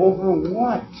money over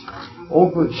what?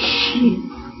 over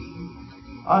sheep.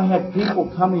 I had people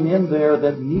coming in there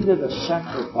that needed a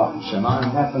sacrifice, and I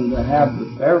happened to have the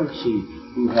Pharisee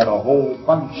who had a whole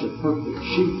bunch of perfect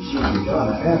sheep. You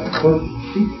gotta have a perfect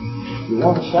sheep. You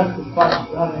want a sacrifice,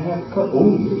 you gotta have a perfect.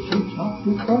 Oh, your sheep's not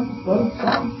too perfect, but it's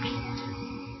fine.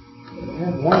 You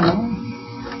have one on.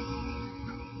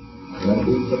 You gotta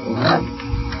do something right.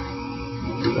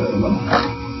 You better know.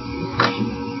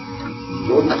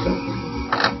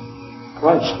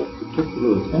 Christ took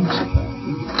particular offense at that.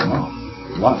 He was not.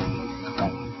 What?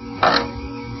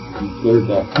 He cleared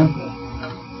that temple.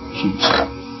 Sheep's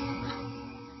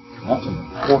That's an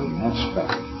important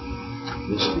aspect of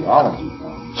this theology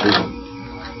point, isn't it?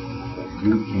 That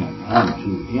you can come to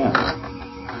Him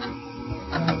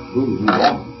who you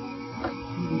are.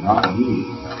 You do not need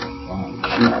blind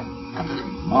sheep. You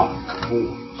do not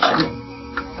hold sin.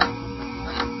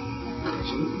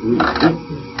 It's a really big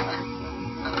thing.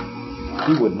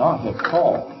 He would not have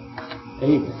called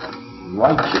Abel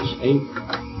righteous Abel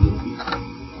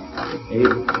if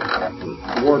Abel, after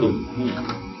thwarting him,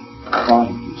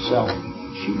 trying to sell him the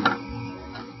sheep.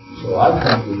 So I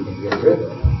think we can get rid of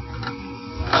him.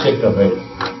 Sick of Abel.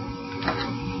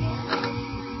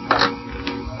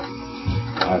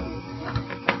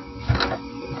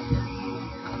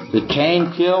 Did Cain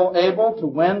kill Abel to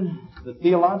win the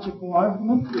theological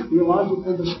argument, the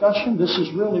theological discussion? This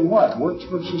is really what? Works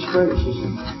versus grace,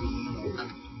 isn't it?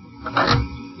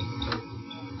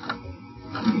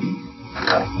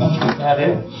 That's what that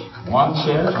is. One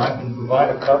says, I can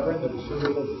provide a covering that is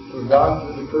suitable for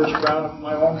God through the first round of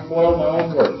my own toil, my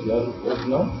own work. The other says,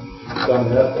 no. You've got to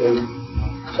have a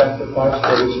sacrifice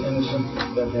that is innocent,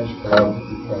 that has blood, that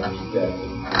requires death.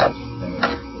 That's the thing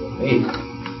for me.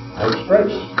 That's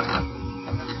grace.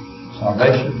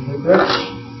 Salvation through grace.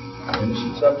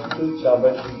 Innocent substitute,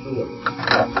 salvation through it.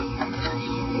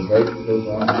 The debate that goes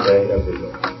on today, every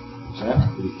day.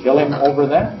 Did he kill him over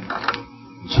that?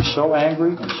 Is he so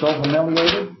angry and so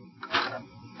humiliated?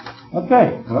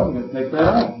 Okay, well, we're going to take that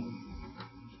on.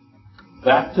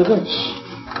 Back to this.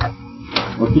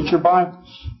 Look at your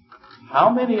Bibles. How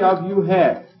many of you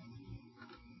have?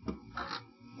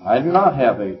 I do not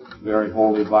have a very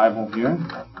holy Bible here.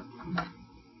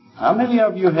 How many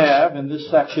of you have in this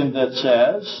section that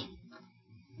says,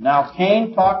 now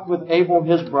Cain talked with Abel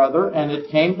his brother, and it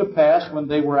came to pass when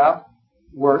they were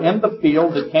in the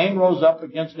field that Cain rose up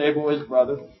against Abel his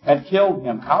brother and killed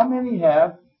him. How many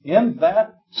have in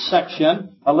that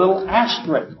section a little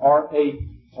asterisk or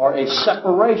a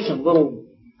separation, a little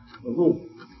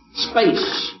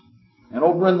space? And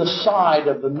over in the side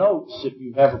of the notes, if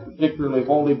you have a particularly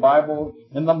holy Bible,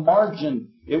 in the margin,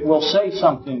 it will say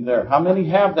something there. How many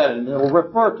have that? And it will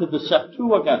refer to the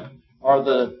Septuagint or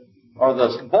the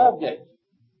Vulgate.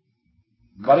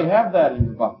 Anybody have that in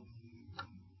your Bible?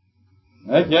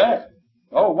 Okay.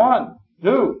 Oh, 1,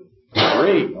 2,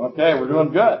 3. Okay, we're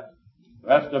doing good. The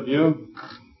rest of you.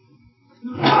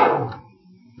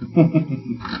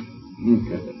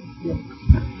 Okay.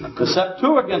 The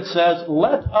Septuagint says,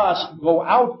 let us go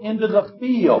out into the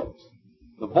field.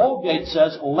 The Vulgate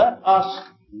says, let us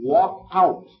walk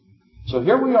out. So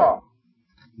here we are.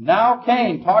 Now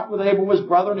Cain talked with Abel his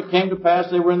brother, and it came to pass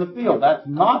they were in the field. That's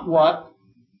not what...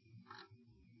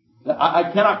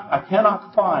 I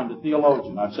cannot find a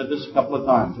theologian. I've said this a couple of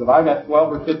times. If I got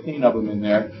 12 or 15 of them in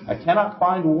there, I cannot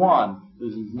find one that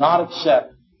does not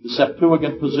accept the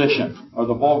Septuagint position or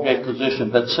the Vulgate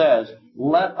position that says,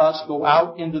 let us go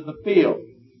out into the field.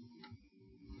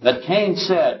 That Cain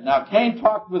said. Now Cain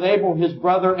talked with Abel his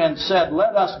brother and said,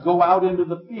 let us go out into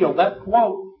the field. That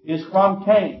quote is from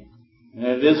Cain. And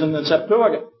it is in the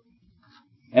Septuagint.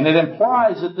 And it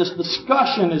implies that this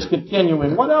discussion is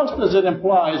continuing. What else does it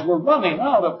imply? Is we're running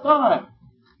out of time.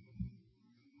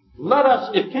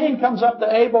 If Cain comes up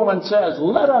to Abel and says,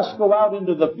 let us go out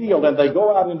into the field, and they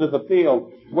go out into the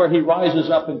field where he rises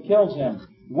up and kills him,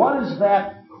 what is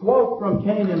that quote from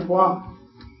Cain imply?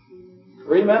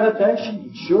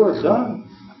 Premeditation? It sure does.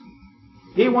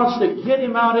 He wants to get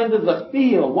him out into the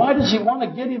field. Why does he want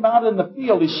to get him out in the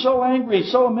field? He's so angry.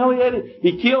 He's so humiliated.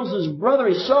 He kills his brother.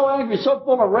 He's so angry, so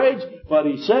full of rage. But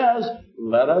he says,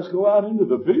 let us go out into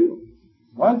the field.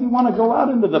 Why does he want to go out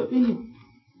into the field?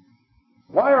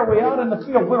 Why are we out in the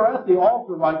field? We're at the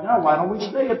altar right now. Why don't we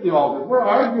stay at the altar? We're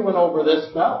arguing over this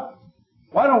stuff.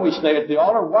 Why don't we stay at the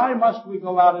altar? Why must we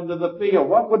go out into the field?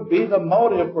 What would be the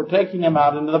motive for taking him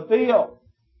out into the field?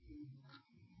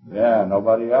 Yeah,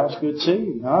 nobody else could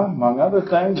see, among other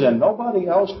things, and nobody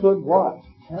else could what?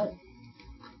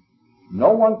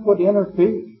 No one could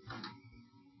interfere.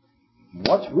 And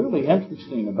what's really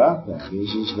interesting about that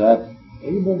is that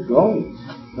Abel goes,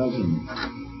 doesn't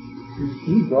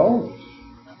he? He goes.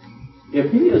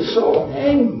 if he is so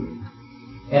angry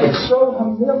and so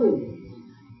humiliated,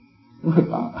 look,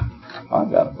 I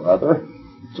got a brother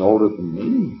that's older than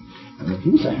me, and if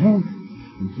he's angry,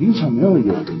 and he's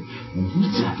humiliated, and he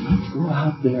said, let's go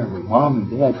out there where Mom and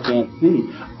Dad can't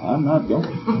see, I'm not going.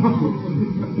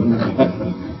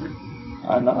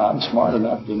 I'm smart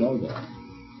enough to know that.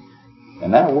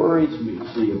 And that worries me,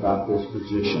 see, about this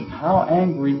position. How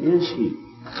angry is he?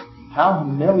 How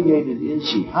humiliated is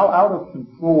he? How out of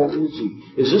control is he?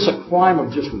 Is this a crime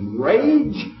of just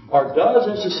rage? Or does,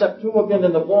 as the Septuagint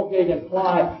and the Vulgate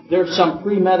imply, there's some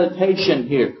premeditation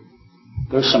here?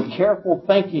 There's some careful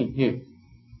thinking here.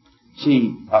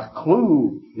 See, a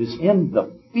clue is in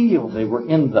the field. They were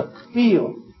in the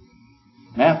field.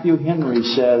 Matthew Henry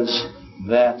says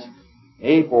that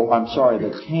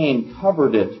Cain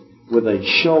covered it with a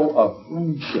show of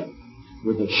friendship,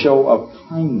 with a show of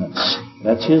kindness.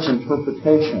 That's his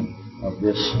interpretation of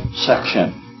this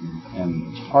section.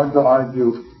 And it's hard to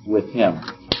argue with him.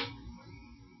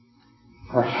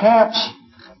 Perhaps,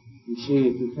 you see,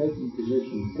 if you're taking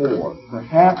position 4,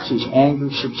 perhaps his anger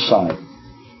subsided.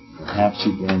 Perhaps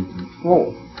he gained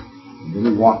control. And then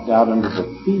he walked out into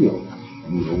the field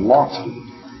and he lost it.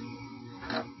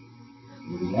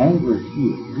 He was angry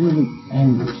here, really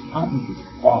angry. It's not his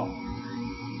fault.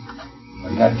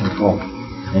 He got control.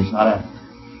 And he's not angry.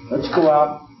 Let's go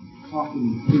out and talk in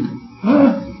the field.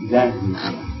 He's angry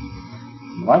again.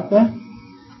 You like that?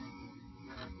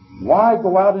 Why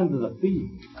go out into the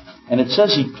field? And it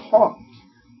says he talked.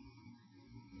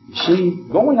 You see,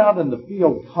 going out in the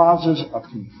field causes a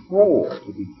control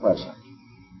to be present.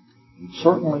 And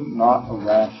certainly not a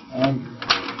rash anger.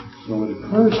 So it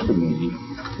occurs to me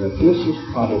that this is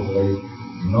probably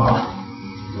not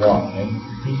why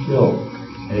he killed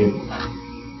Abel.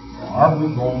 Are we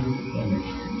going to finish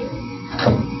today?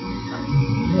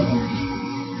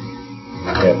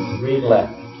 We have 3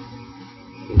 left.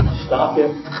 Did he stop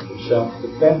him for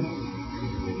self-defense?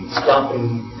 Did he stop him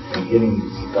from getting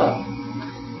his stuff?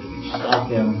 Did he stop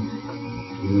him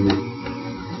to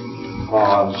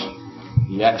cause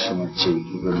the excellency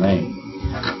to remain?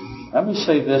 Let me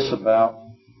say this about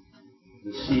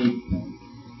the seed thing.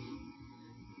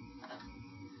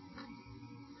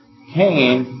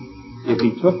 Cain, if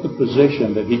he took the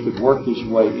position that he could work his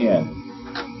way in,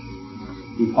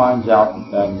 he finds out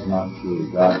that that is not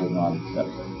true. God will not accept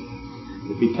it.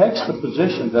 If he takes the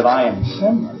position that I am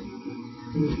sinless,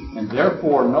 and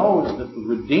therefore knows that the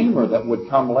Redeemer that would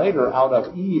come later out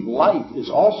of Eve, light, is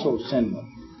also sinless,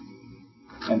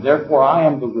 and therefore I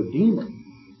am the Redeemer,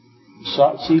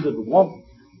 the seed of the woman,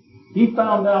 he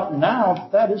found out now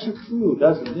that isn't true,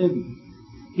 didn't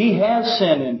he? He has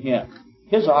sin in him.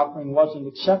 His offering wasn't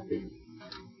accepted.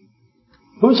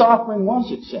 Whose offering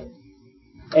was accepted?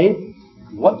 Abel's.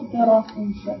 What did that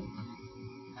offering say?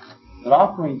 That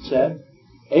offering said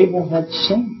Abel had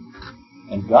sinned.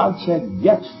 And God said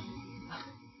yes.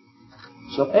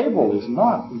 So Abel is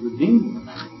not the Redeemer,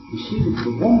 the seed of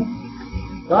the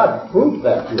woman. God proved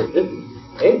that here, didn't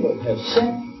he? Abel has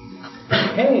sinned.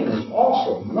 Cain is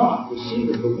also not the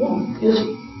seed of the woman, is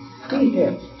he? He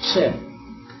has sinned.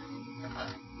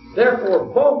 Therefore,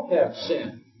 both have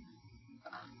sinned.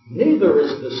 Neither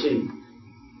is the seed.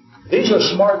 These are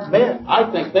smart men.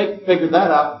 I think they figured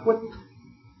that out quickly.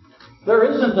 There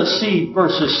isn't a seed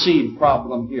versus seed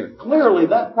problem here. Clearly,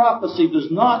 that prophecy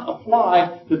does not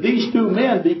apply to these 2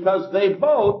 men because they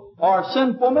both are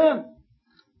sinful men.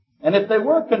 And if they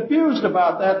were confused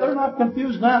about that, they're not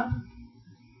confused now.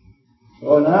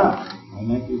 So now, I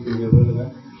think you can get rid of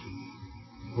that.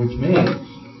 Which means,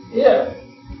 if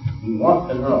you want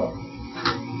to know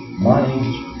my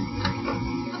answer